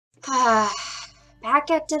Back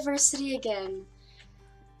at diversity again.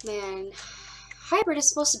 Man, Hybrid is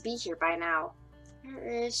supposed to be here by now. Where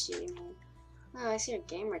is she? Oh, I see her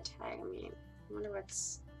gamer tag. I mean, I wonder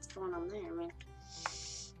what's going on there. I mean,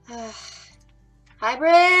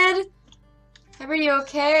 Hybrid? Hybrid, you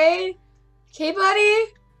okay? Okay,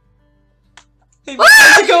 buddy? Hey man,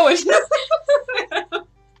 how's it going?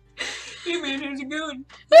 Hey man, how's it going?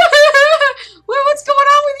 What's going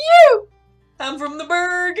on with you? I'm from the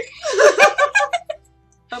Berg.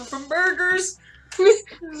 I'm from Burgers. Are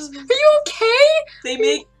you okay? They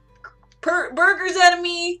make burgers out of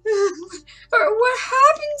me. What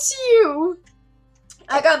happened to you?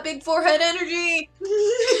 I got big forehead energy.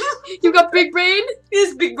 You got big brain?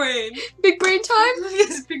 Yes, big brain. Big brain time?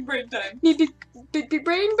 Yes, big brain time. Need big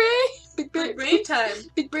brain boy? Big brain time.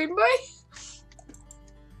 Big brain boy?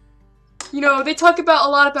 You know, they talk about a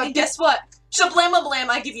lot about. And guess what? Shablama blam,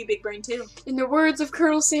 I give you big brain too. In the words of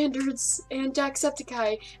Colonel Sanders and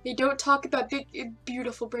Jacksepticeye, they don't talk about big,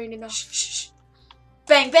 beautiful brain enough. Shh, shh, shh.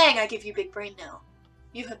 Bang bang, I give you big brain now.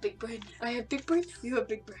 You have big brain now. I have big brain. You have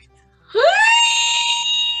big brain now.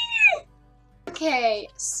 Okay,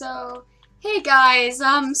 so hey guys,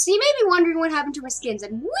 so you may be wondering what happened to our skins,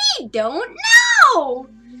 and we don't know.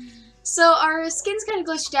 So our skin's kind of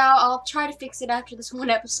glitched out. I'll try to fix it after this one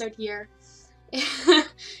episode here,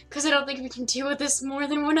 because I don't think we can deal with this more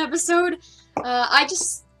than one episode. I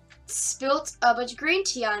just spilt a bunch of green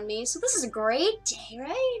tea on me, so this is a great day,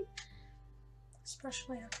 right?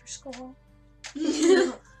 Especially after school.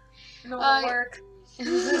 No work.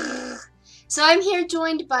 So I'm here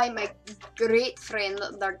joined by my great friend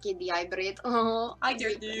Darkkittyhybrid. Hi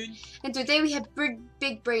there, dude. And today we have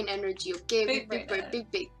big brain energy, okay?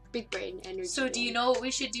 Big brain energy. So do you know what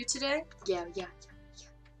we should do today? Yeah.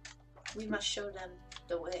 We must show them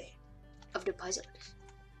the way Of the puzzle.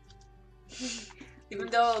 Even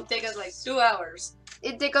though it'll take us like 2 hours.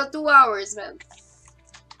 It take us 2 hours, man.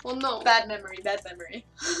 Oh no. Bad memory, bad memory.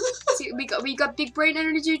 See, we got big brain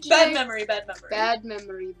energy today. Bad memory, bad memory. Bad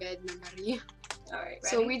memory, bad memory. Alright,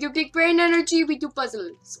 So we do big brain energy, we do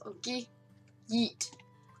puzzles, okay? Yeet.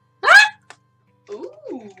 Ooh.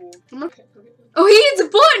 Okay. Oh, he hits a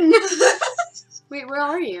button! Wait, where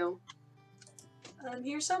are you? I'm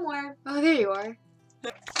here somewhere. Oh, there you are.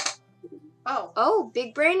 Oh. Oh,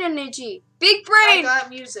 big brain energy. Big I brain! got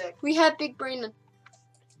music. We have big brain.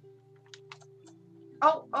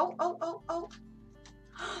 Oh.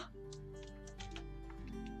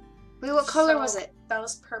 Wait, what color was it? That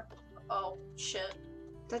was purple. Oh, shit.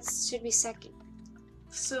 That should be second.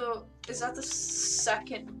 So, is that the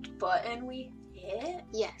second button we hit?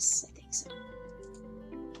 Yes, I think so.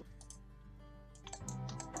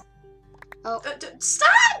 Oh.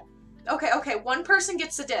 Stop! Okay, one person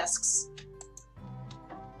gets the discs.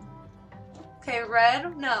 Okay,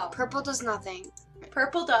 red, no. Purple does nothing.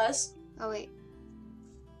 Purple does. Oh, wait.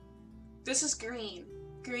 This is green.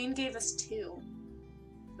 Green gave us 2.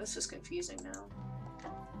 This is confusing now.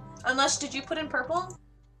 Unless, did you put in purple?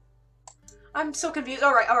 I'm so confused.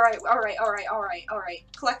 Alright.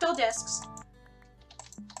 Collect all discs.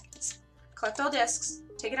 Collect all discs.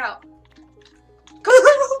 Take it out.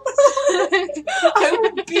 I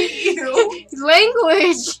will beat you.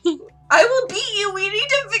 Language! I will beat you. We need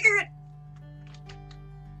to figure it.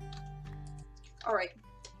 Alright.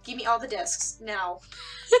 Give me all the discs. Now.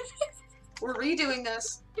 We're redoing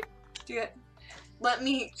this. Let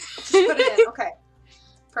me just put it in. Okay.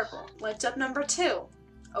 Purple. Lights up number 2.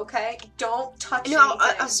 Okay? Don't touch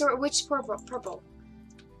anything. Sorry, which purple?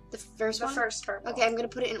 The first one? The first purple. Okay, I'm gonna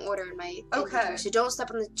put it in order in my inventory, so don't step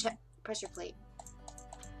on the pressure plate.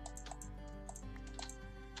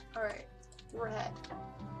 Alright. Red.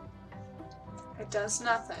 It does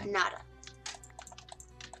nothing. Nada.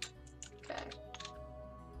 Okay.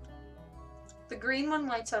 The green one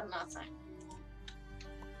lights up nothing.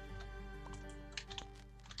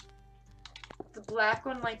 The black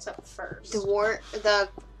one lights up first. This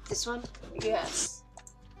one? Yes.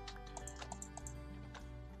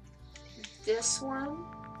 This one,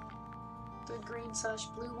 the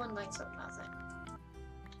green/blue one lights up nothing.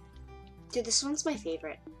 Dude, this one's my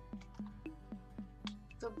favorite.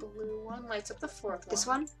 The blue one lights up the 4th one. This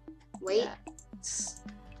one? Wait. Yes.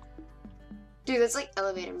 Dude, that's like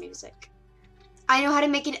elevator music. I know how to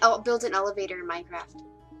make build an elevator in Minecraft.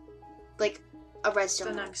 Like a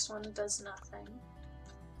redstone. The next one does nothing.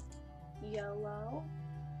 Yellow.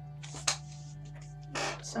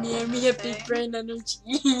 Yeah, we have big brain energy.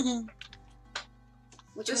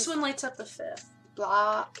 This one lights up the 5th.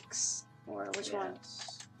 Blocks. Or which one?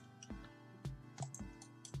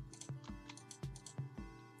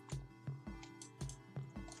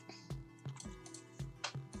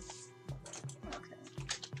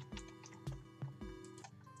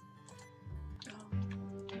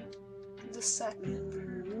 the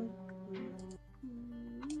second?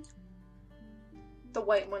 The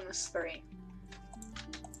white one is 3.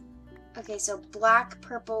 Okay, so black,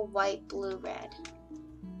 purple, white, blue, red.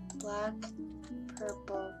 Black,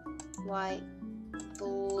 purple, white,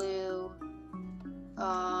 blue,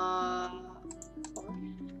 orange.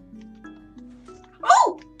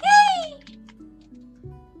 Oh! Yay!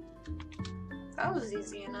 That was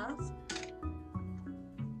easy enough.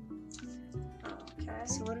 Okay.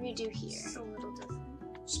 So what do we do here? It's a little different.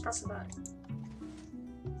 Just press the button.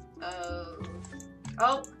 Oh.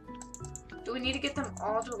 Oh! Do we need to get them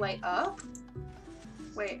all to light up?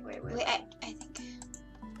 Wait. Wait, I think...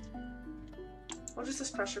 What does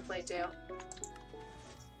this pressure plate do?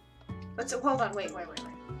 Let's hold on, wait.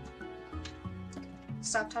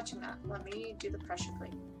 Stop touching that. Let me do the pressure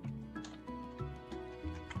plate.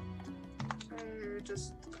 Or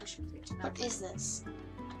just the pressure plate. What is this?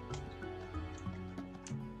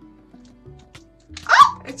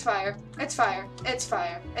 Oh! It's fire. It's fire. It's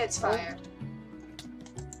fire. It's fire.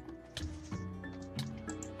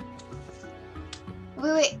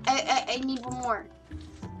 Wait, I need one more.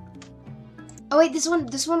 Oh wait, this one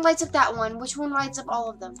lights up that one. Which one lights up all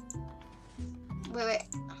of them? Wait.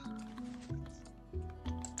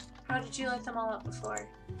 How did you light them all up before?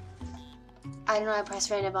 I don't know, I pressed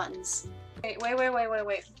random buttons. Wait.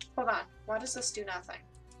 Hold on. Why does this do nothing?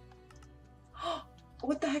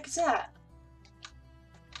 What the heck is that?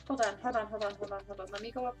 Hold on. Let me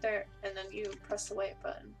go up there and then you press the white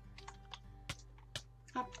button.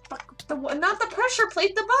 Not the pressure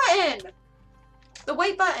plate, the button! The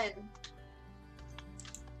white button.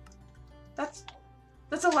 That's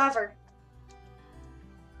a lever.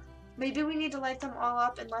 Maybe we need to light them all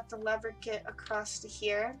up and let the lever get across to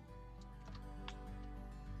here.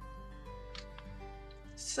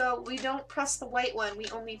 So we don't press the white one, we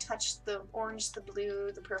only touch the orange, the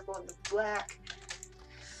blue, the purple, and the black.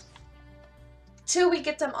 Till we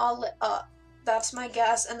get them all lit up. That's my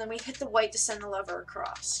guess, and then we hit the white to send the lever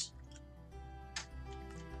across.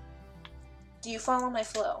 Do you follow my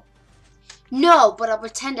flow? No, but I'll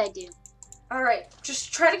pretend I do. Alright,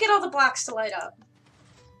 just try to get all the blacks to light up.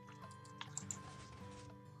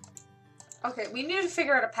 Okay, we need to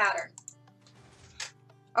figure out a pattern.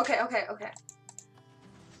 Okay.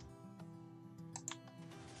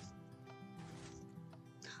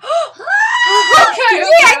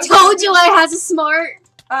 I told you I has a smart.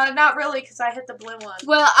 Not really, because I hit the blue one.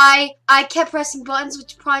 Well, I kept pressing buttons,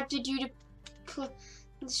 which prompted you to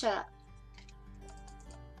shut up.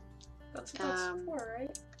 That's what that's for,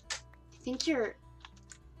 right? I think you're...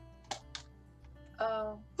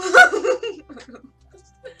 Oh.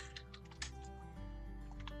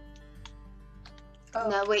 Oh.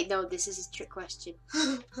 No, wait, no, this is a trick question.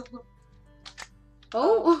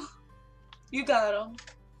 Oh. You got him.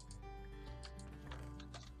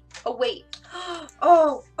 Oh, wait.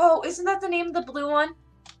 Oh, isn't that the name of the blue one?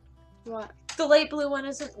 What? The light blue one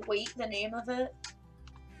isn't Wait the name of it?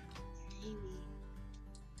 Maybe.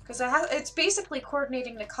 Because it's basically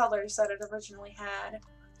coordinating the colors that it originally had.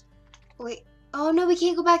 Wait. Oh, no, we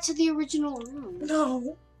can't go back to the original room.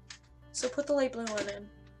 No. So put the light blue one in.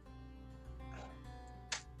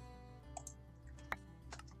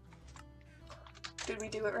 Did we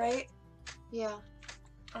do it right? Yeah.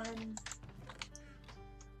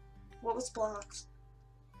 What was blocks?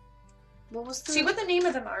 What was the... See what the name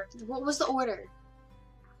of them are. What was the order?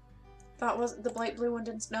 That was the light blue one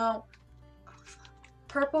didn't. No.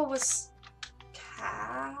 Purple was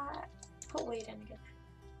cat. Put Wait in again.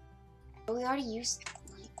 We already used...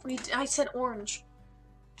 I said orange.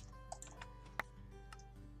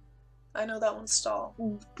 I know that one's stall.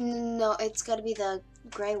 No, it's gotta be the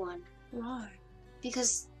gray one. Why?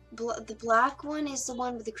 Because the black one is the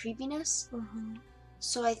one with the creepiness.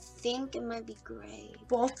 So I think it might be gray.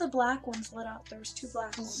 Both the black ones lit up. There's 2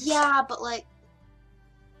 black ones. Yeah, but like...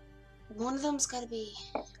 one of them's gotta be...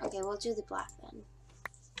 Okay, we'll do the black then.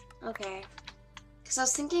 Okay. Because I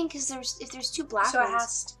was thinking, if there's 2 black so ones, it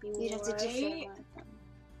has to be we'd have to different one of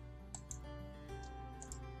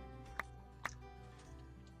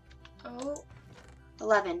them. Oh.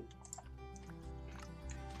 11.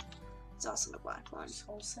 It's also the black one.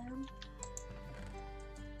 Soul Sand?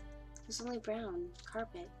 There's only brown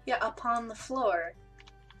carpet. Yeah, upon the floor.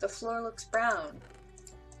 The floor looks brown.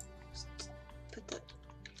 Put the...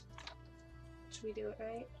 Should we do it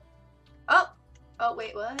right? Oh! Oh,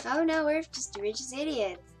 wait, what? Oh no, we're just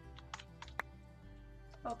idiots.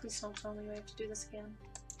 Oh, please don't tell me we have to do this again.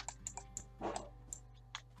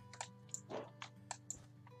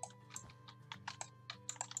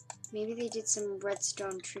 Maybe they did some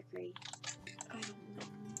redstone trickery. I don't know.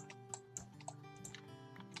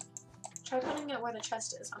 Try putting it where the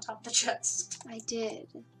chest is, on top of the chest. I did.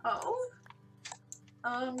 Oh.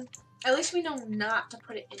 At least we know not to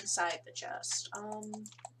put it inside the chest.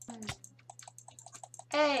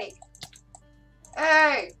 Hey!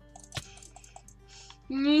 Hey!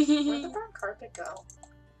 Where'd the brown carpet go?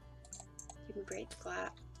 You can break the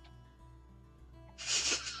flat.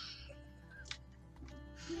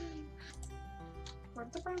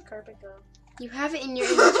 Where'd the brown carpet go? You have it in your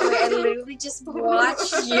inventory. I literally just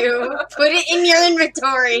watched you put it in your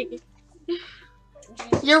inventory.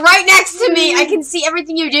 You're right next to me. I can see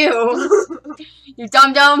everything you do. You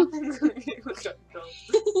dum-dum.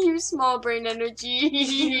 You small brain energy.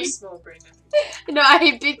 You small brain energy. No, I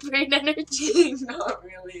hate big brain energy. Not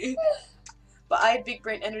really. But I had big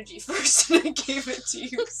brain energy first and I gave it to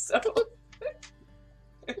you, so.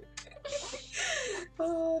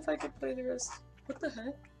 Oh, if I could play the rest. What the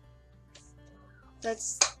heck?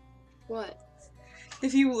 That's what?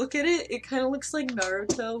 If you look at it, it kind of looks like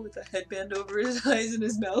Naruto with a headband over his eyes and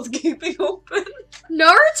his mouth gaping open.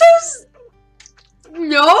 Naruto's?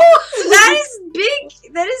 No, that is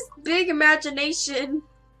big. That is big imagination.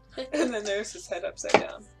 And then there's his head upside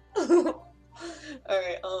down.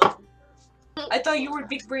 Alright, I thought you were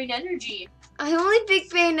big brain energy. I only big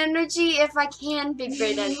brain energy if I can big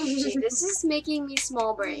brain energy. This is making me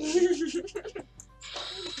small brain.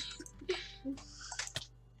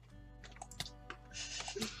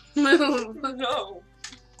 Move. No.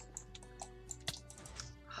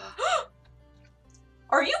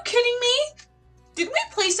 Are you kidding me? Did we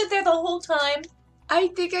place it there the whole time? I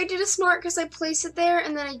think I did a smart because I placed it there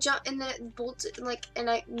and then I jumped and then it bolted and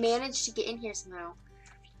I managed to get in here somehow.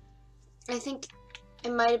 I think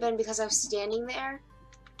it might have been because I was standing there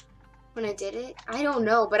when I did it. I don't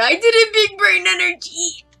know, but I did it big brain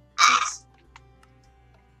energy.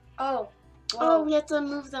 Oh. Whoa. Oh, we have to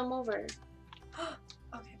move them over.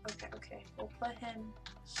 Okay. We'll put him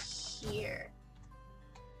here.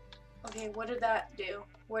 Okay, what did that do?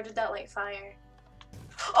 Where did that light fire?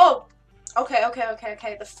 Oh! Okay.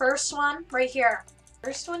 The first one, right here.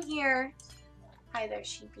 First one here. Hi there,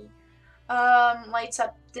 sheepy. Lights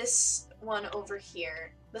up this one over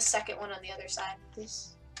here. The second one on the other side.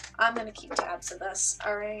 This. I'm gonna keep tabs of this,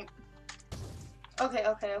 alright? Okay.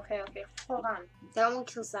 Hold on. That one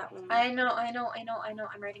kills that one. I know.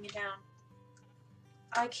 I'm writing it down.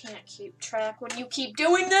 I can't keep track when you keep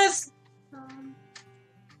doing this!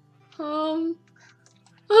 Okay.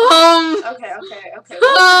 Okay. We'll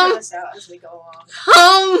figure this out as we go along.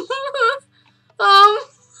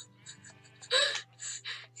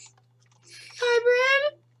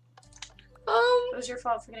 Hybrid? It was your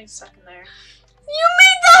fault for getting stuck in there. You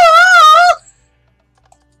made the hole!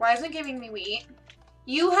 Why isn't it giving me wheat?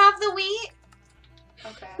 You have the wheat?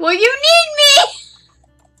 Okay. Well, you need me!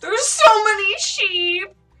 There's so many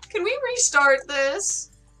sheep! Can we restart this?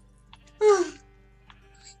 Can't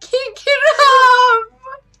get up!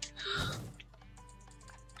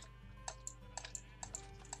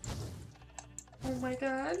 Oh my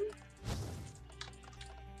god.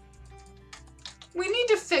 We need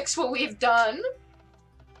to fix what we've done.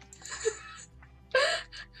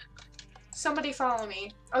 Somebody follow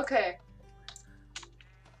me. Okay.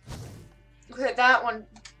 Okay, that one.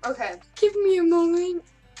 Okay. Give me a moment.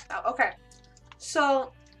 Oh, okay.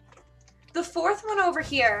 So, the fourth one over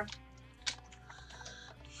here.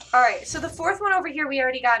 Alright, so the fourth one over here we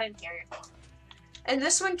already got in here. And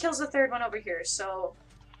this one kills the third one over here, so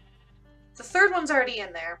the third one's already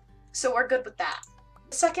in there. So we're good with that.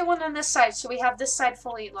 The second one on this side, so we have this side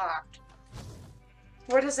fully locked.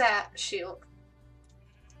 Where does that shoot?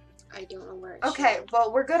 I don't know where it Okay,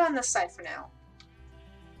 well, we're good on this side for now.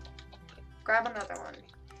 Grab another one.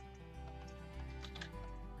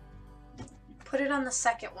 Put it on the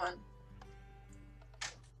second one.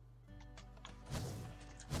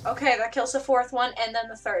 Okay, that kills the fourth one, and then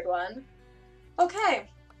the third one. Okay.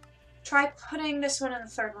 Try putting this one in the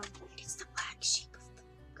third one. It's the black sheep of the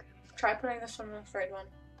group. Try putting this one in the third one.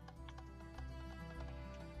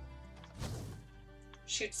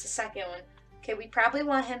 Shoots the second one. Okay, we probably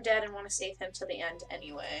want him dead and want to save him to the end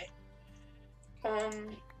anyway.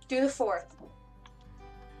 Do the fourth.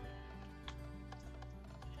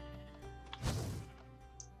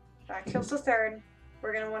 That kills the third.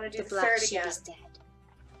 We're gonna want to do the black third sheep again. is dead.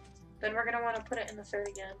 Then we're gonna want to put it in the third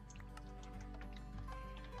again.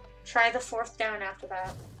 Try the fourth down after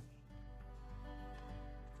that.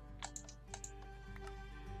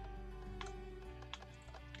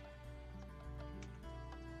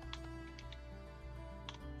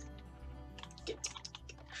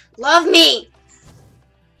 Love me!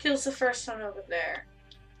 Kills the first one over there.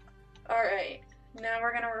 Alright, now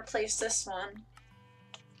we're gonna replace this one.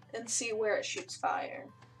 and see where it shoots fire.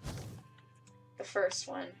 The first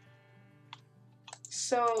one.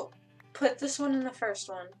 So, put this one in the first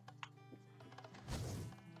one.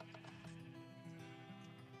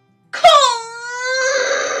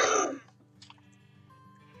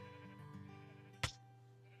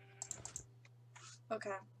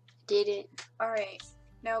 Okay. Did it. Alright.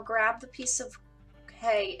 Now grab the piece of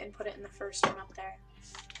hay and put it in the first one up there.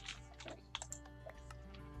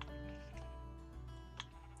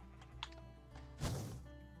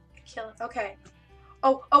 Kill it. Okay.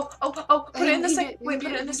 Oh! Put it in the second. Wait,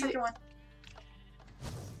 put it in the second one.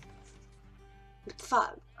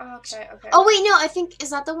 Fuck. Okay. Oh wait, no. I think is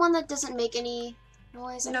that the one that doesn't make any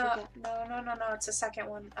noise? No. It's the second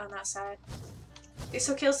one on that side. Okay,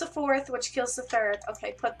 so kills the fourth, which kills the third.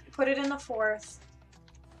 Okay, put it in the fourth.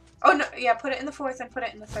 Oh no, yeah, put it in the fourth and put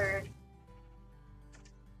it in the third.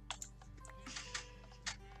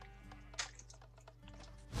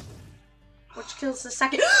 Which kills the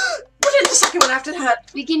second. Put it in the second one after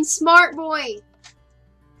that. Begin smart boy.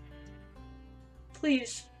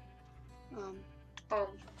 Please.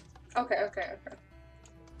 Okay.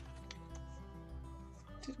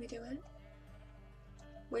 Did we do it?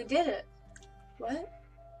 We did it. What?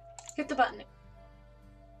 Hit the button.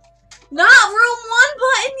 Not room 1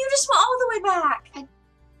 button! You just went all the way back!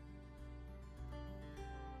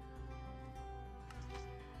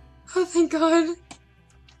 Oh, thank God.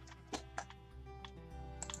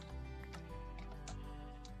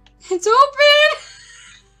 It's open!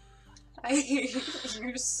 I hate you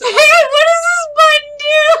so Hey, what does this button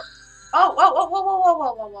do?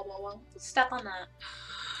 Whoa. Step on that.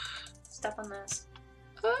 Step on this.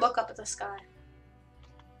 Look up at the sky.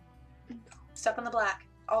 Step on the black.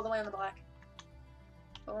 All the way on the black.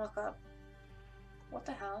 Don't look up. What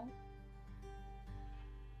the hell?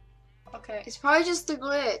 Okay. It's probably just the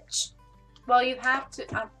glitch. Well, you have to.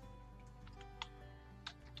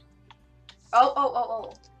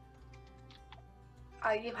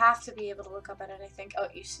 You have to be able to look up at it, I think. Oh,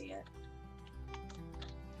 you see it.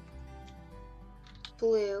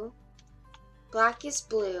 Blue. Black is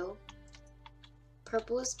blue.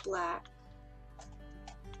 Purple is black.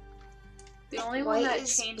 The only White one that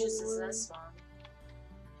is changes blue. is this one.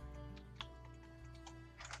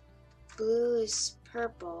 Blue is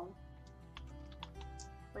purple.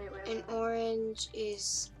 Wait. And orange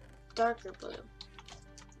is darker blue.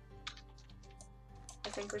 I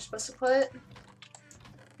think we're supposed to put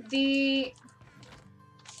the...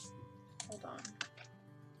 Hold on.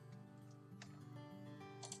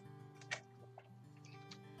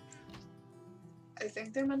 I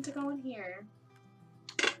think they're meant to go in here.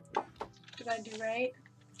 Did I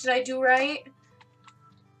do right?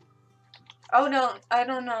 Oh no, I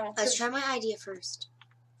don't know. Let's try my idea first.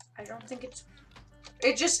 I don't think it's...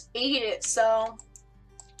 It just ate it, so...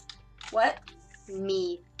 What?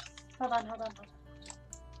 Me. Hold on.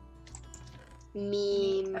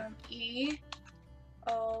 Meme. E-O-I...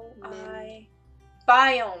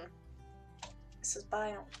 Biome. This is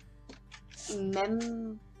biome.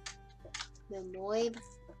 Memoib.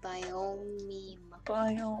 Biome.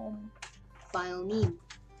 Biome. Biome.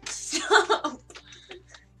 Stop!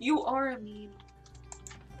 You are a meme.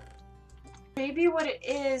 Maybe what it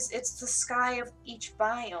is, it's the sky of each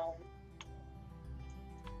biome.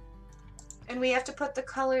 And we have to put the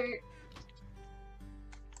color...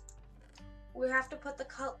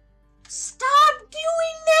 Stop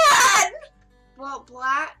doing that! Well,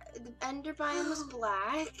 black. The ender biome was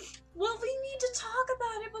black. Well, we need to talk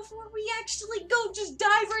about it before we actually just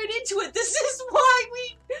dive right into it. This is why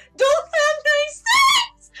we don't have nice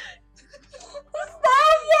things!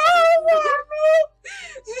 Stop yelling at me!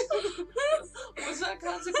 What's that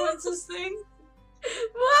consequences thing?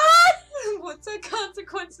 What? What's that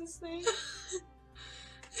consequences thing?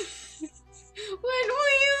 When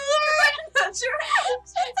will you learn? That's your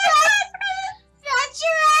actions! That's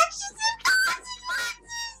your actions and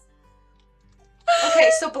consequences! Okay,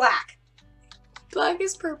 so black. Black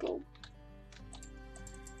is purple.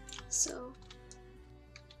 So.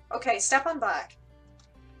 Okay, step on black.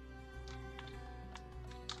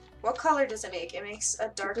 What color does it make? It makes a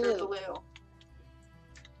darker blue.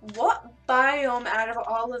 What biome out of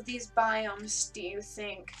all of these biomes do you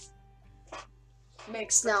think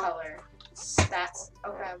makes the color? That's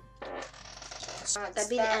okay. That'd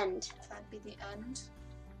be the end. That'd be the end.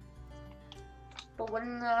 But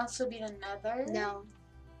wouldn't that also be the nether? No.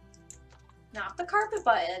 Not the carpet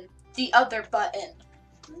button. The other button.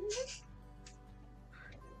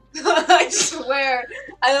 I swear,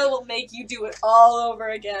 I will make you do it all over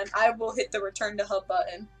again. I will hit the return to hub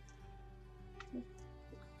button.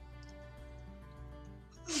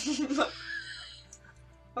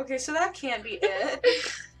 Okay, so that can't be it.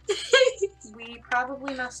 We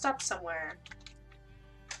probably messed up somewhere.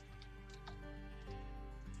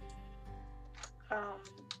 Hold on.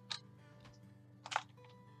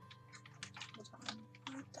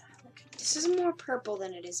 What the hell can This is more purple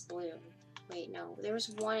than it is blue. Wait, no. There was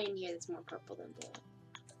one in here that's more purple than blue.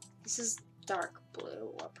 This is dark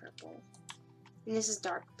blue or purple. And this is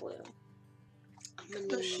dark blue. I'm gonna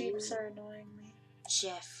the need sheeps you, are annoying me.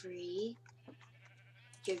 Jeffrey.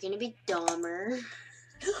 You're gonna be Dahmer.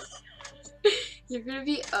 You're gonna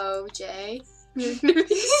be OJ. You're gonna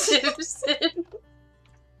be Simpson.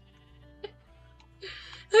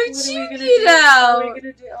 How'd you get out?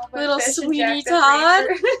 Little Sweeney Todd.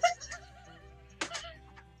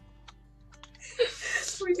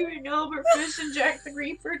 We're doing Albert Fish and Jack the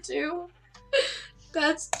Reaper too.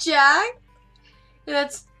 That's Jack. And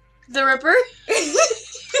that's the Ripper.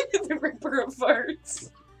 The Ripper of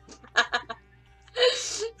farts.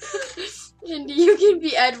 And you can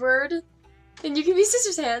be Edward. And you can be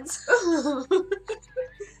Sister's Hands.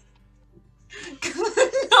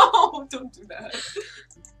 No, don't do that.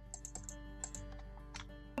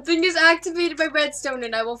 Something is activated by redstone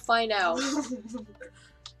and I will find out.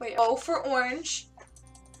 Wait, O for orange.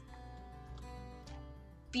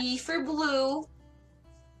 B for blue.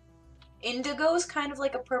 Indigo is kind of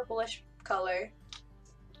like a purplish color.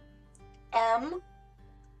 M.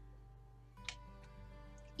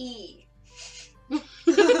 E. If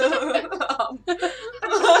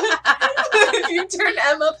you turn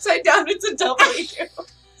M upside down, it's a W.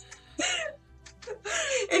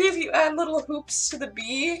 And if you add little hoops to the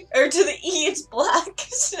B, or to the E, it's black.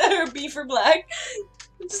 Or B for black.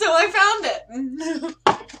 So I found it.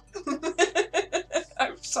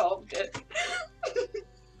 I've solved it.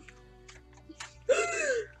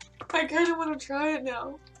 I kind of want to try it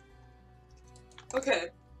now. Okay.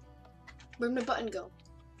 Where'd my button go?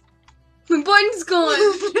 My button's gone! No,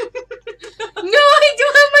 I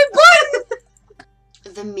don't have my button!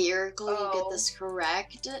 The miracle you get this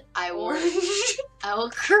correct, I will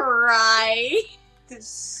cry.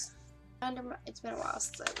 This. It's been a while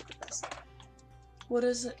since I looked at this. What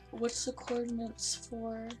is it? What's the coordinates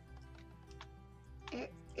for?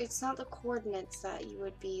 It's not the coordinates that you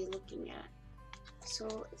would be looking at.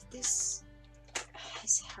 So if this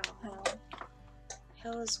is hell.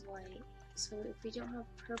 Hell is white. So if we don't have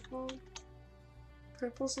purple.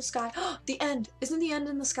 Purple's the sky. The end! Isn't the end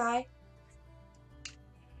in the sky?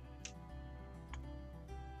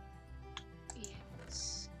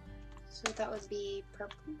 Yes. So that would be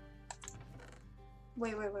purple.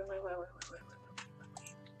 Wait.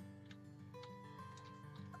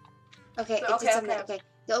 Okay, okay.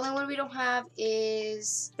 The only one we don't have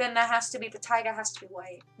is... Then that has to be, the taiga has to be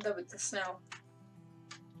white. The snow.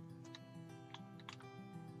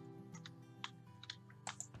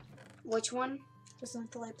 Which one? Isn't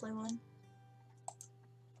it the light blue one?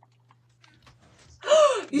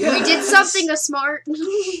 Yes! We did something smart.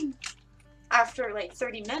 After like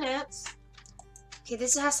 30 minutes. Okay,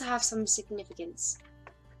 this has to have some significance.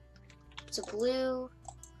 So blue,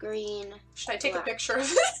 green, Should I take black. a picture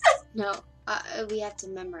of it? No, we have to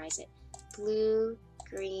memorize it. Blue,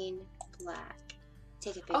 green, black.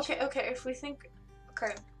 Take a picture. Okay, if we think...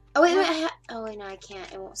 Okay. Oh, wait, oh, wait, no, I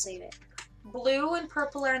can't. It won't save it. Blue and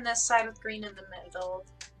purple are on this side with green in the middle.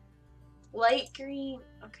 Light green...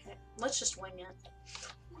 Okay, let's just wing it.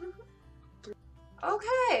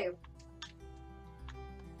 Okay.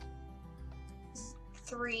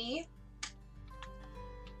 3.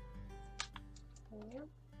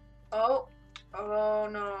 4. Oh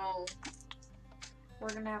no.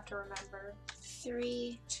 We're gonna have to remember.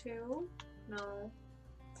 3, 2. No.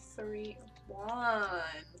 3, 1.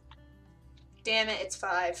 Damn it, it's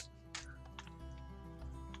 5.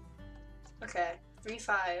 Okay. 3,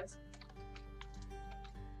 5.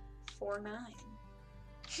 4, 9.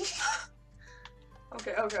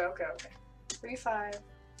 Okay. 3, 5.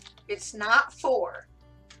 It's not 4.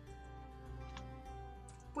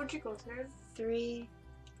 What'd you go through? 3,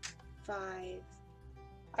 5.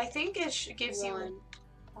 I think it gives 1. you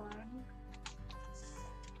 1.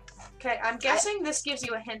 Okay, I'm guessing this gives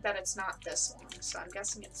you a hint that it's not this one, so I'm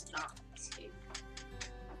guessing it's not. See.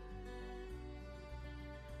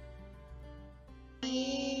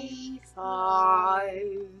 3,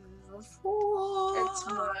 5, 4. It's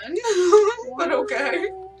 1. But okay.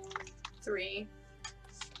 3.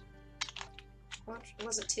 What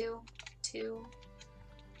was it? 2? 2.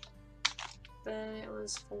 Then it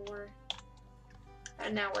was 4.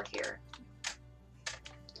 And now we're here.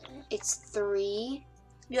 It's 3.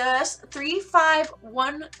 Yes. 3, 5,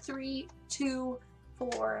 1, 3, 2,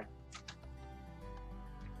 4.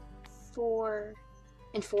 4,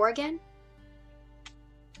 And 4 again?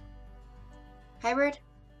 Hybrid?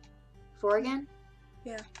 4 again?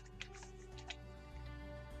 Yeah.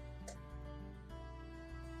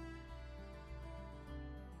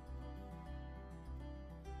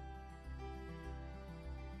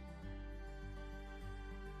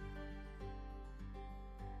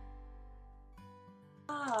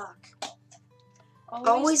 Fuck.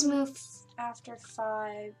 Always move. After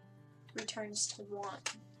 5 returns to 1.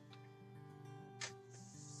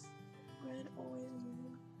 Red always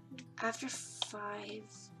move. After 5.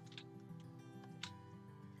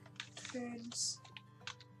 Turns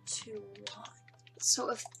to 1. So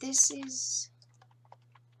if this is...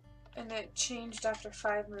 And it changed after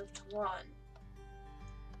 5 moved to 1.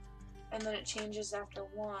 And then it changes after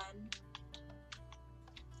 1.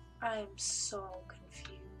 I'm so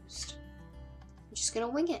confused. I'm just gonna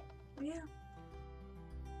wing it. Yeah.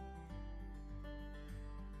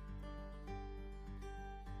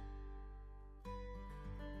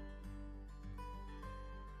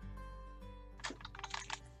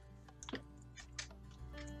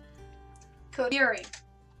 Codiri.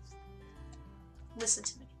 Listen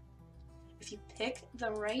to me. If you pick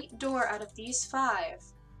the right door out of these 5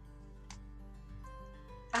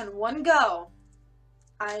 on one go,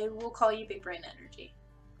 I will call you Big Brain Energy.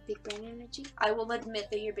 Big brain energy? I will admit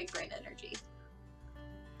that you're Big Brain Energy.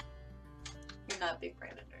 You're not Big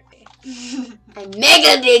Brain Energy. I'm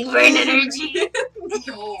mega big brain energy!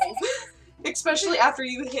 No. Especially after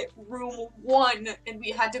you hit room 1 and we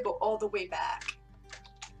had to go all the way back.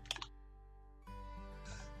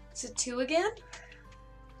 Is it 2 again?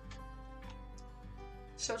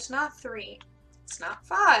 So it's not 3. It's not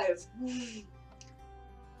 5.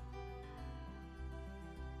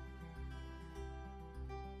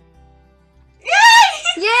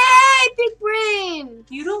 Yay! Big brain!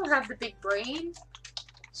 You don't have the big brain.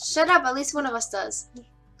 Shut up, at least one of us does. You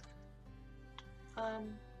made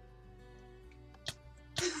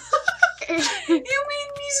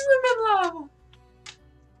me swim in lava.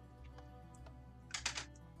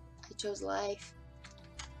 I chose life.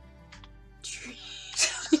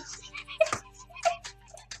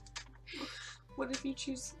 What if you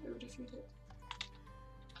choose? What if you did?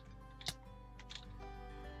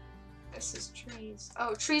 This is trees.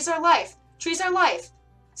 Oh, trees are life. Trees are life.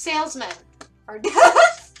 Salesmen are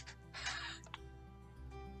death.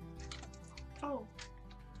 Oh.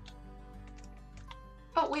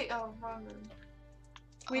 Oh wait. Oh, wrong one.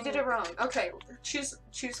 We did it wrong. Okay, choose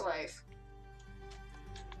life.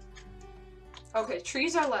 Okay,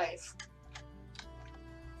 trees are life.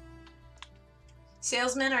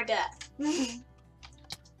 Salesmen are death.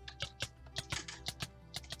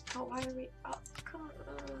 Oh, why are we? Oh, come on.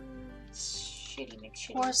 Shitty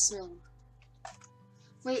McShitty. Horseman.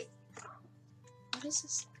 Wait. What is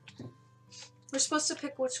this? We're supposed to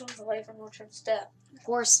pick which one's life and which one's death.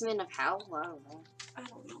 Horseman of hell? I don't know. I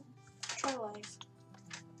don't know. Try life.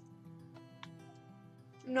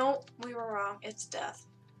 Nope, we were wrong. It's death.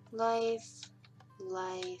 Life.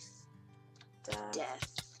 Life. Death.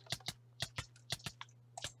 Death.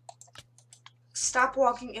 Stop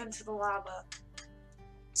walking into the lava.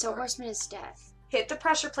 So horseman is death. Hit the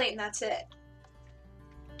pressure plate and that's it.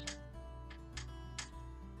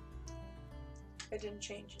 It didn't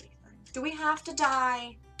change anything. Do we have to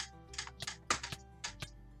die?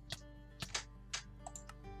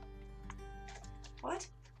 What?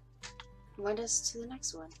 Went us to the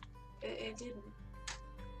next one. It didn't.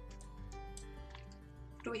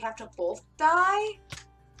 Do we have to both die?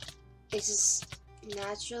 This is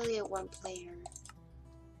naturally a 1 player.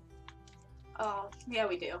 Oh, yeah,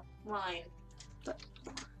 we do. Line. But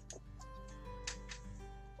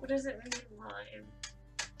what does it mean, line?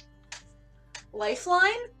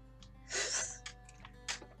 Lifeline?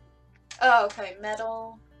 Oh, okay.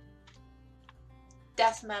 Metal.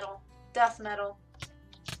 Death metal. Death metal.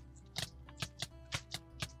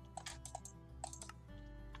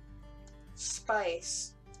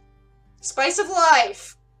 Spice. Spice of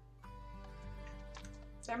life!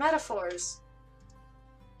 They're metaphors.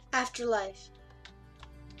 afterlife.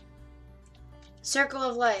 Circle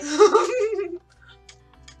of life.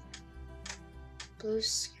 Blue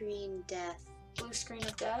screen death. Blue screen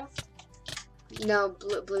of death? No,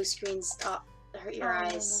 blue screens hurt your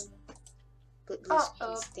eyes. Blue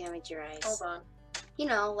screens damage your eyes. Hold on. You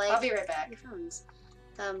know, like I'll be right back. your phones.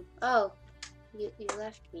 Oh, you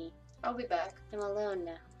left me. I'll be back. I'm alone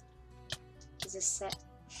now. Is this set?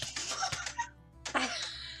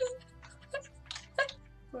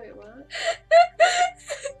 Wait, what?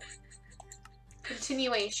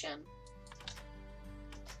 Continuation.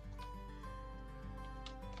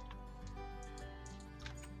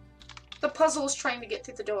 The puzzle is trying to get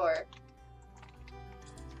through the door.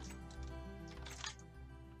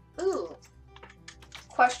 Ooh.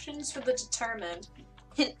 Questions for the determined.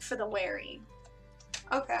 Hint for the wary.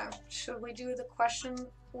 Okay. Should we do the question?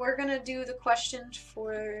 We're gonna do the questions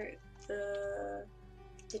for the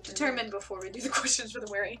determined before we do the questions for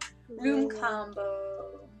the wary. Room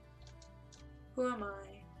combo. Who am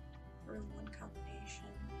I? Room 1 combination.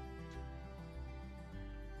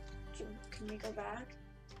 Can we go back?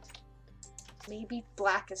 Maybe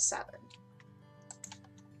black is 7.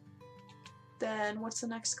 Then what's the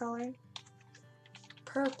next color?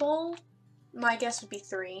 Purple. My guess would be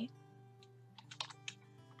 3.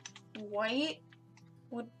 White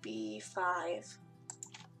would be 5.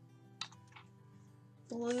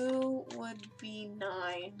 Blue would be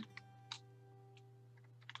 9.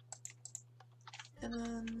 And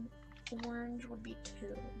then orange would be 2.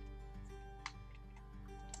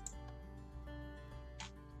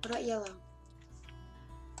 What about yellow?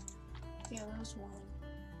 Yellow's 1.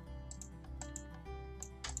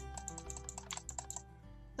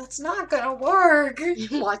 That's not gonna work!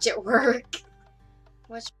 Watch it work.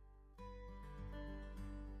 Watch.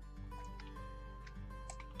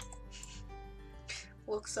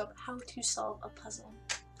 Looks up how to solve a puzzle.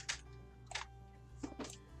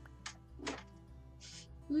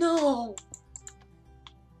 No!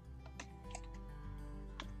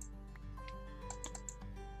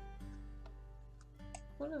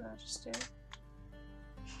 What did I just do?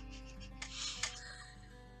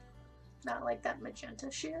 Not like that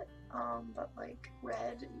magenta shit, but like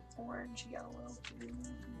red, orange, yellow, blue,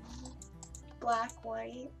 black,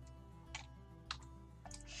 white.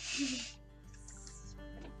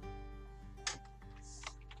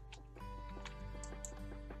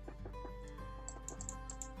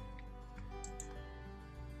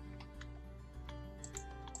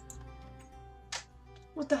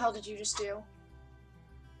 What the hell did you just do?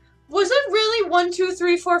 Was it really 1, 2,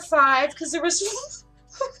 3, 4, 5? Because there was.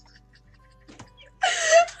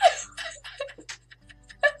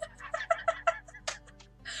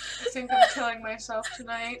 I think I'm killing myself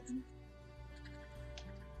tonight.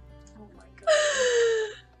 Oh my god.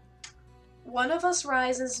 One of us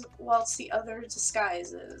rises whilst the other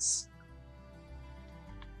disguises.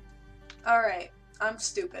 Alright, I'm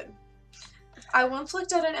stupid. I once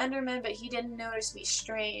looked at an Enderman, but he didn't notice me.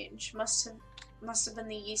 Strange. Must have been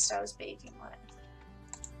the yeast I was baking with.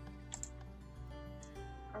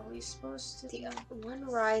 Are we supposed to? The one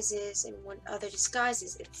rises and one other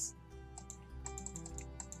disguises. It's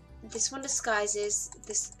this one disguises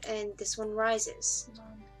this, and this one rises.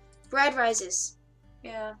 Bread rises.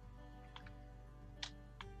 Yeah.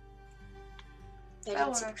 That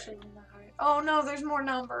one actually didn't know how. Oh no, there's more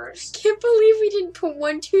numbers. Can't believe we didn't put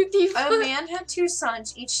 1, 2, 3, 4. A man had 2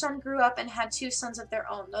 sons. Each son grew up and had 2 sons of their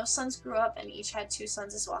own. Those sons grew up and each had 2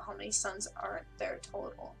 sons as well. How many sons are there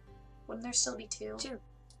total? Wouldn't there still be 2? 2.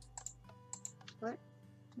 What?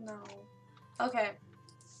 No. Okay.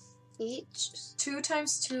 Each 2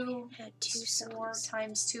 times 2 had 2 sons. 4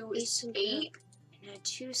 times 2 Each is son 8. and had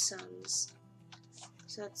 2 sons.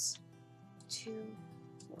 So that's 2.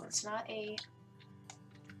 Well, it's not 8.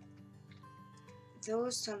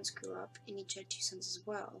 Those sons grew up and each had 2 sons as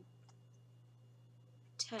well.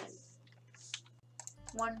 10.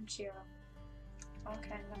 1, 0. Okay,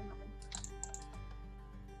 never mind.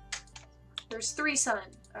 There's 3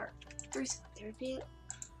 sons. Or 3 sons. There would be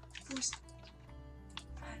 4 sons.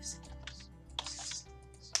 5 sons. 6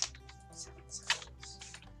 sons. 7 sons.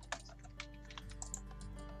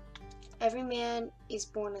 every man is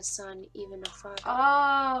born a son, even a father.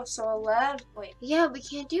 Oh, so 11. Wait. Yeah, we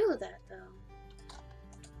can't do that though.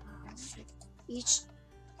 Each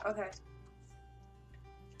Okay.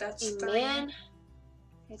 That's a 3. man,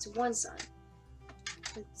 it's 1 son.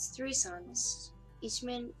 It's 3 sons. Each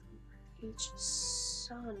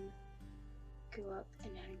son grew up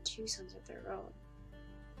and had 2 sons of their own.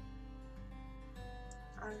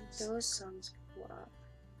 Those sons grew up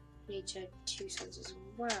and each had 2 sons as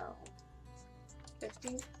well.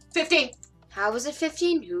 15? 15! How was it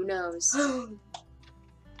 15? Who knows?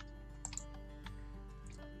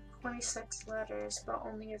 26 letters, but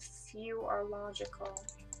only a few are logical.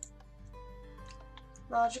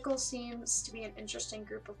 Logical seems to be an interesting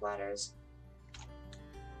group of letters.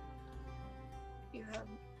 You have...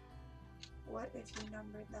 What if you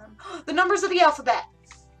numbered them? The numbers of the alphabet!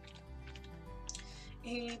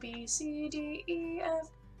 A, B, C, D, E,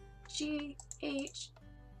 F, G, H,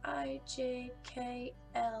 I, J, K,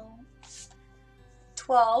 L.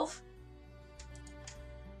 12.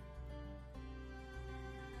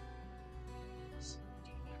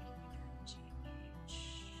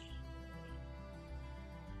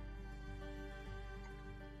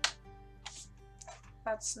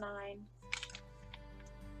 That's 9.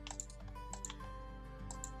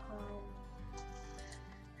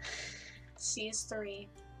 C is 3.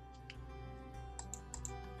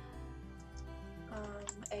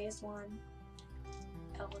 A is 1.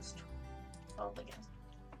 L is 12 again.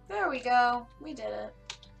 There we go. We did it.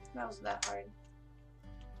 That wasn't that hard.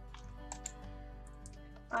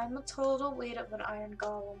 I'm a total weight of an iron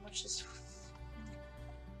golem, which is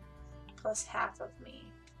plus half of me.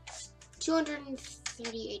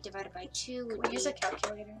 238 divided by 2 would Use a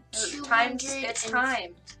calculator. Times. It's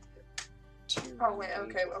time. Oh wait,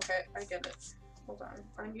 okay, I get it. Hold on,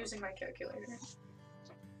 I'm using my calculator.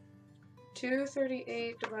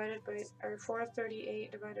 438 divided by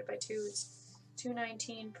 2 is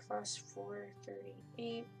 219 plus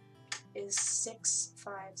 438 is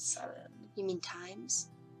 657. You mean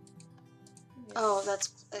times? Yeah. Oh,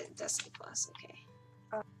 that's plus. Okay.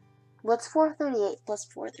 What's 438 plus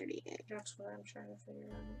 438? That's what I'm trying to figure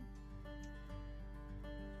out.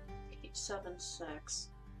 876.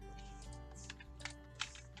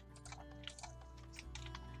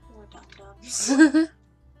 We're dum-dums.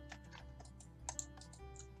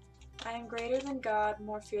 I am greater than God,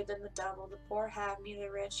 more feared than the devil. The poor have me, the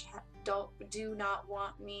rich do not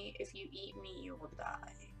want me. If you eat me, you will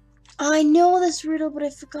die. I know this riddle, but I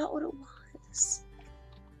forgot what it was.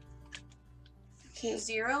 Okay.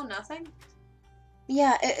 0, nothing?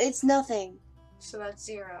 Yeah, it's nothing. So that's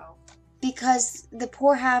 0. Because the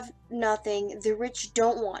poor have nothing, the rich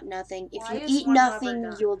don't want nothing. If Why you is eat one lever nothing,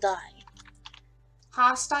 done? you'll die.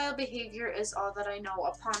 Hostile behavior is all that I know.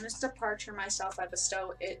 Upon this departure myself I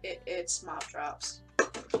bestow it's mob drops.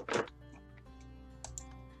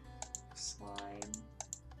 Slime.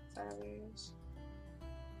 Feathers.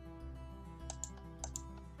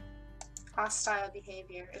 Hostile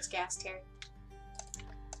behavior. It's gassed here.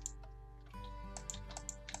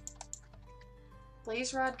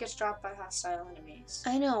 Blaze rod gets dropped by hostile enemies.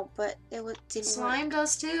 I know, but it didn't Slime work.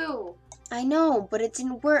 does too. I know, but it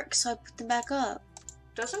didn't work, so I put them back up.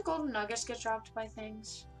 Doesn't golden nuggets get dropped by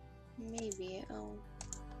things? Maybe. Oh.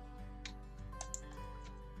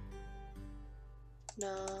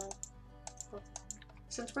 No.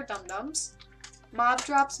 Since we're dum-dums. Mob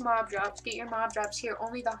drops. Get your mob drops here.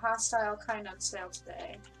 Only the hostile kind on sale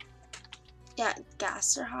today. Yeah,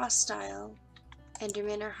 ghasts are hostile.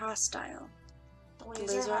 Endermen are hostile.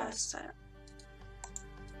 Blazers Laser are hostile.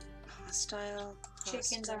 Hostile.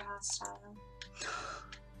 Chickens are hostile.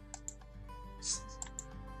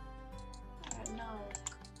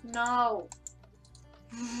 No.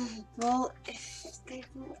 Well, if they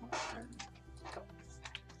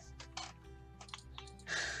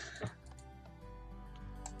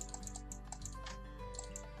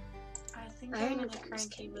I think iron I'm in a golems cranky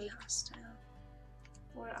can be mood. hostile.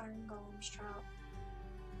 What iron golems drop?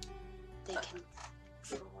 They can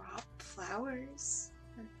drop flowers.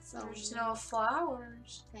 That's There's no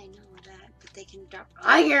flowers. I know that, but they can drop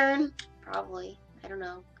iron. Probably. I don't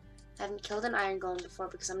know. I haven't killed an iron golem before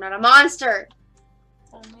because I'm not a monster.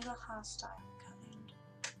 Only the hostile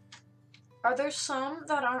kind. Are there some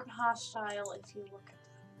that aren't hostile if you look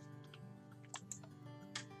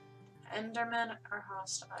at them? Endermen are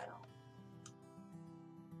hostile.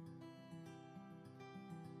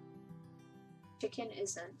 Chicken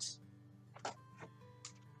isn't.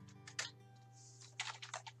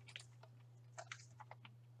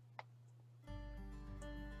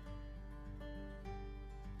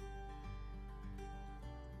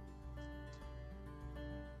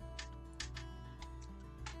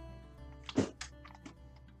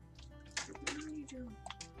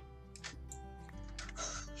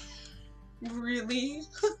 Really?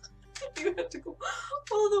 You have to go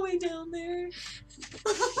all the way down there.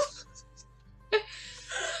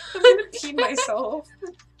 I'm gonna pee myself.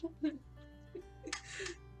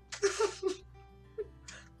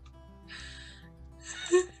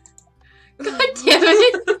 God damn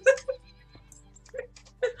it!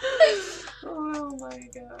 Oh my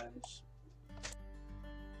gosh.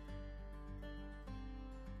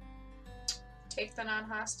 Take the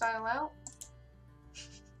non-hostile out.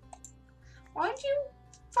 Why'd you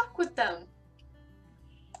fuck with them?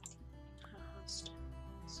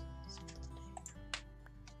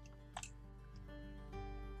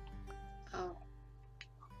 Oh.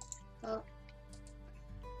 Well.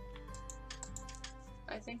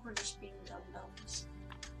 I think we're just being dum-dums.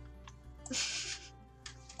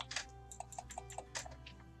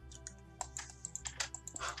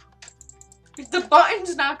 The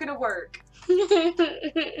button's not gonna work.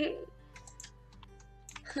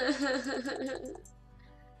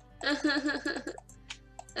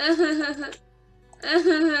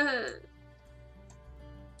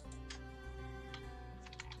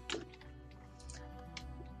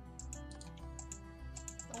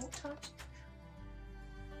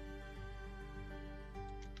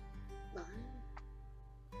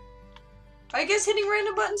 I guess hitting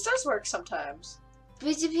random buttons does work sometimes.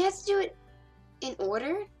 But do we have to do it in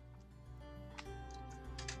order?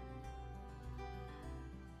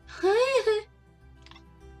 I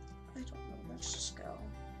don't know. Let's just go.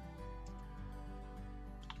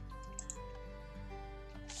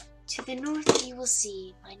 To the north you will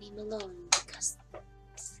see my name alone because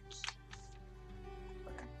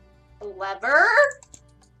A lever?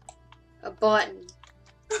 a button.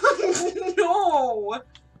 No!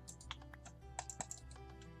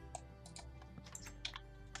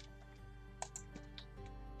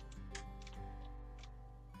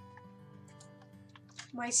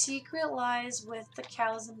 My secret lies with the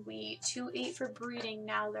cows and wheat. 2 ate for breeding,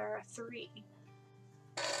 now there are 3.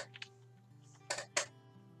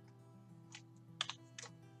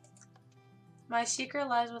 My secret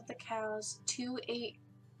lies with the cows. 2 ate.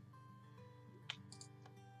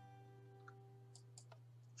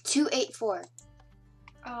 284.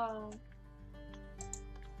 Oh.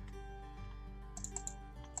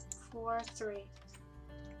 4, 3.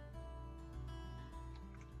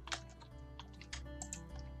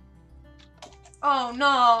 Oh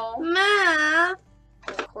no! Math.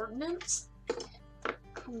 Coordinates?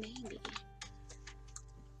 Oh, maybe.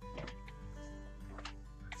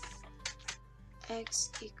 X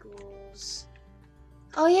equals.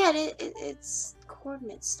 Oh yeah, it's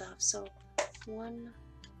coordinate stuff. So 1,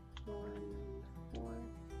 1, 4.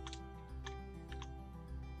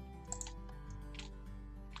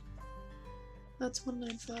 That's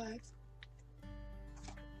 195.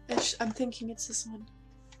 I'm thinking it's this one.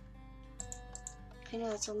 I know,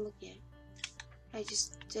 that's what I'm looking at. I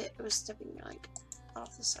just was stepping like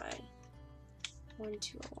off the side. 1,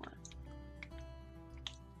 2, 1.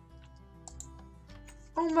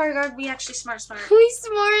 Oh my god, we actually smart. We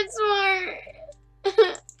smart.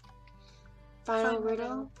 Final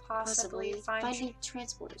riddle? Possibly. Finding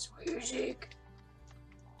transporters. Music.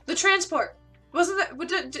 The transport! Wasn't that.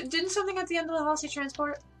 Didn't something at the end of the hall say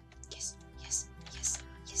transport? Yes, yes, yes,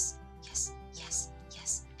 yes, yes, yes,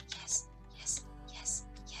 yes, yes, yes, yes,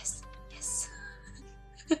 yes, yes.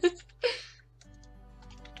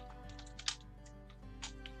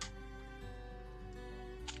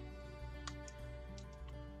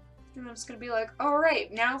 And I'm just gonna be like,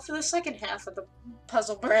 alright, now for the second half of the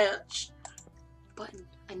puzzle branch. Button.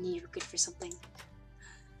 I knew you were good for something.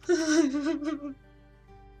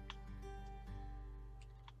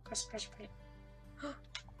 Press.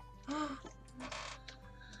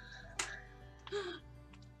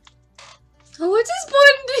 Oh, what's this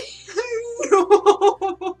button?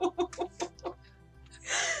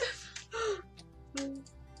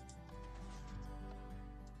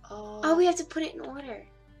 Oh, we have to put it in order.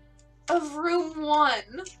 Of room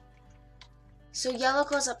 1. So yellow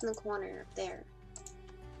goes up in the corner up there.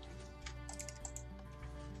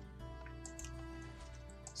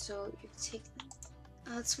 So you take.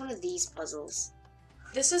 Oh, it's one of these puzzles.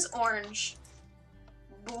 This is orange,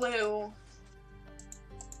 blue,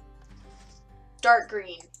 dark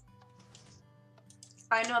green.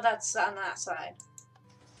 I know that's on that side.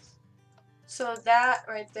 So that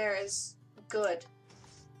right there is good.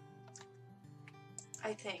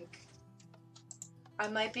 I think. I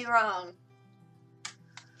might be wrong.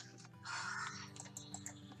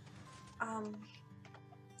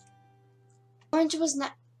 Orange was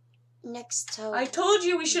next to. I told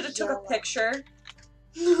you we should have took a picture.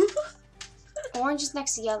 Orange is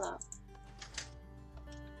next to yellow.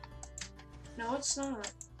 No, it's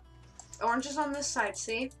not. Orange is on this side,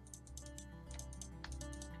 see?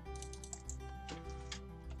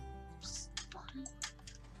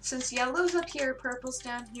 Since yellow's up here, purple's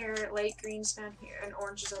down here, light green's down here, and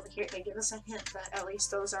orange is over here, they give us a hint that at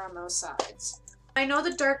least those are on those sides. I know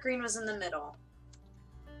the dark green was in the middle.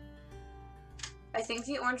 I think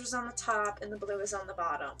the orange was on the top and the blue is on the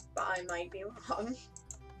bottom, but I might be wrong.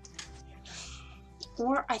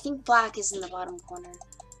 Or I think black is in the bottom corner.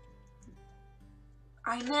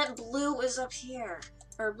 I meant blue is up here.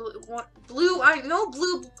 Or blue, I know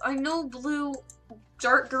blue,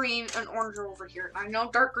 dark green, and orange are over here. I know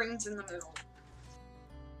dark green's in the middle.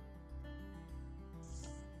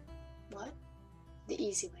 What? The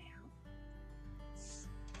easy way out.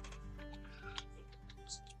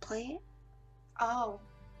 Play it? Oh.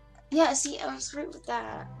 Yeah, see, I was right with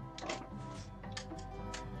that.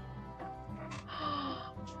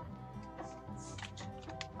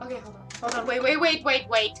 Okay, hold on,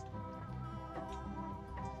 wait.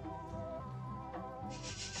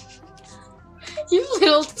 You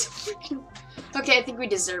little. Okay, I think we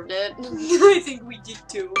deserved it. I think we did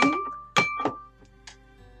too.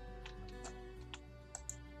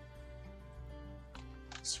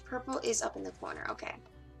 So purple is up in the corner, okay.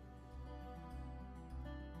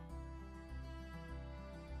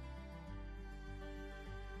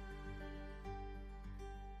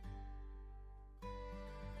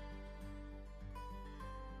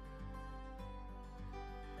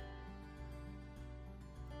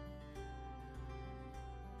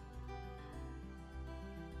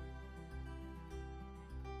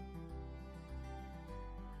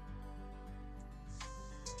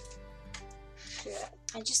 Yeah.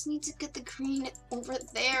 I just need to get the green over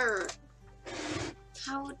there.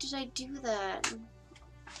 How did I do that?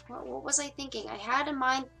 What was I thinking? I had a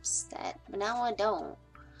mindset, but now I don't.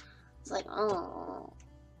 It's like, oh.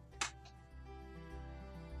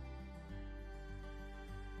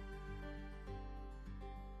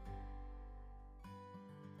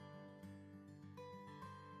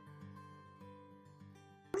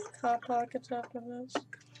 Hot Pockets after this.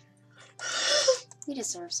 We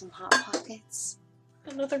deserve some Hot Pockets.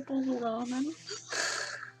 Another bowl of ramen.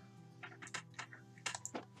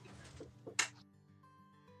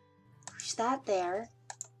 Push that there.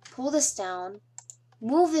 Pull this down.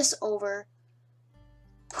 Move this over.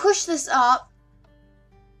 Push this up.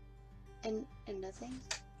 And nothing.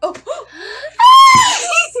 Oh!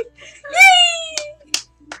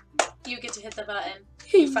 You get to hit the button.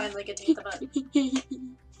 You finally get to hit the button.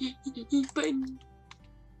 Button.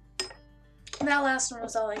 That last one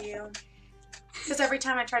was all you. Because every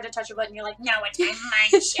time I tried to touch a button, you're like, no, it's my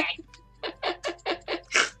mindset.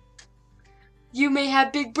 You may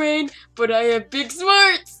have big brain, but I have big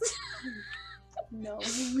smarts. No,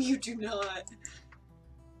 you do not.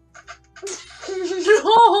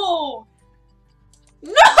 No!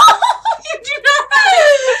 No! You do not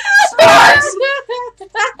have smarts!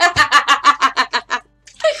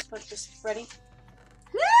 But just ready?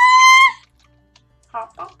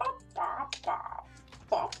 Hop, bop, bop, bop, bop,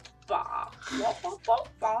 bop, bop, bop, bop,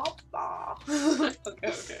 bop, bop.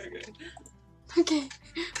 Okay. Okay,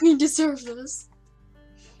 we deserve this.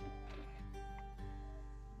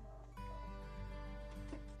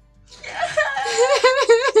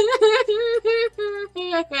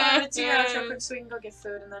 Have a 2 hours real quick so we can go get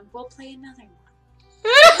food and then we'll play another one.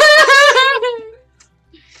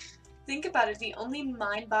 Think about it, the only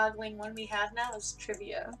mind-boggling one we have now is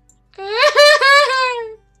trivia.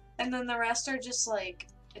 And then the rest are just like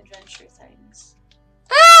adventure things.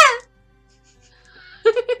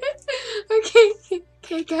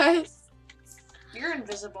 Okay, guys. You're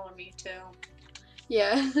invisible to me too.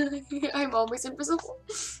 Yeah, I'm always invisible.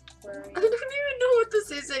 Where are I you? don't even know what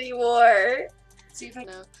this is anymore. See if I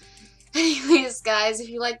No. Anyways, guys, if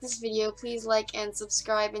you like this video, please like and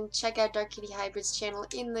subscribe and check out Darkkittyhybrid's channel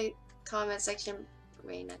in the comment section.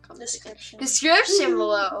 Wait, not comment section. Description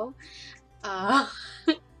below.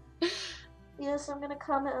 Yes, I'm gonna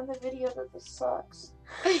comment on the video that this sucks.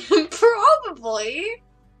 Probably.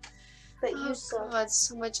 That Oh god,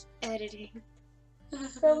 so much editing.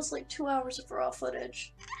 That was like 2 hours of raw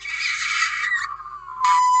footage.